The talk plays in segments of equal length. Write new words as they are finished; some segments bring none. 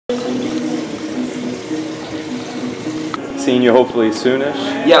seeing you hopefully soonish.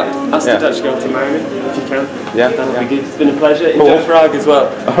 Yeah, ask the Dutch girl to marry me if you can. Yeah, that'll be good. It's been a pleasure. Enjoy Prague as well.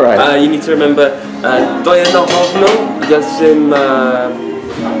 All right. You need to remember, to je na hovno, já jsem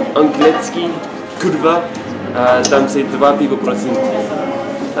anglický, kurva, dám si 2 pivo, prosím.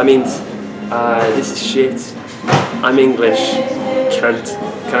 That means, this is shit. I'm English, cunt.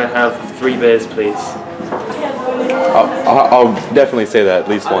 Can I have 3 beers, please? I'll definitely say that at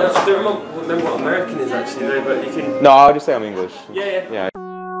least once. I don't remember what American is actually though, but you can... No, I'll just say I'm English. Yeah.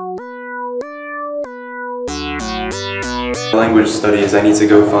 Language studies, I need to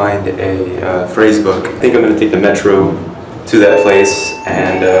go find a phrase book. I think I'm going to take the metro to that place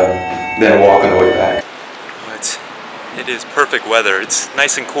and then walk on the way back. But it is perfect weather. It's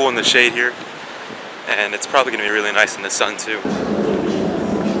nice and cool in the shade here. And it's probably going to be really nice in the sun too.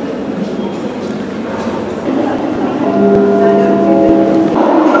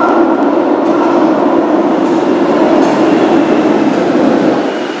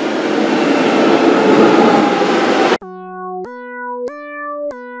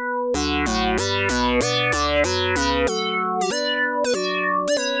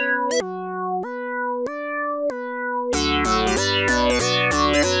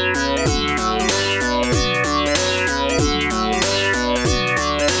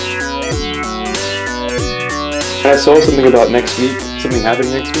 I saw something about next week, something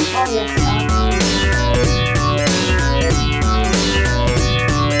happening next week. Oh, yes.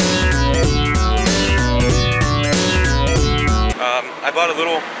 I bought a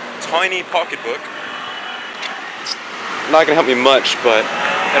little tiny pocketbook. It's not gonna help me much, but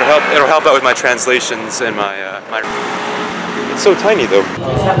it'll help out with my translations and my It's so tiny though.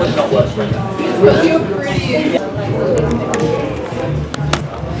 So pretty.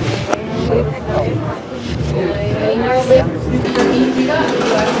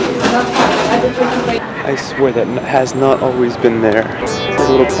 I swear that has not always been there. It's like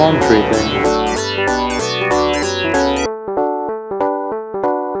a little palm tree thing.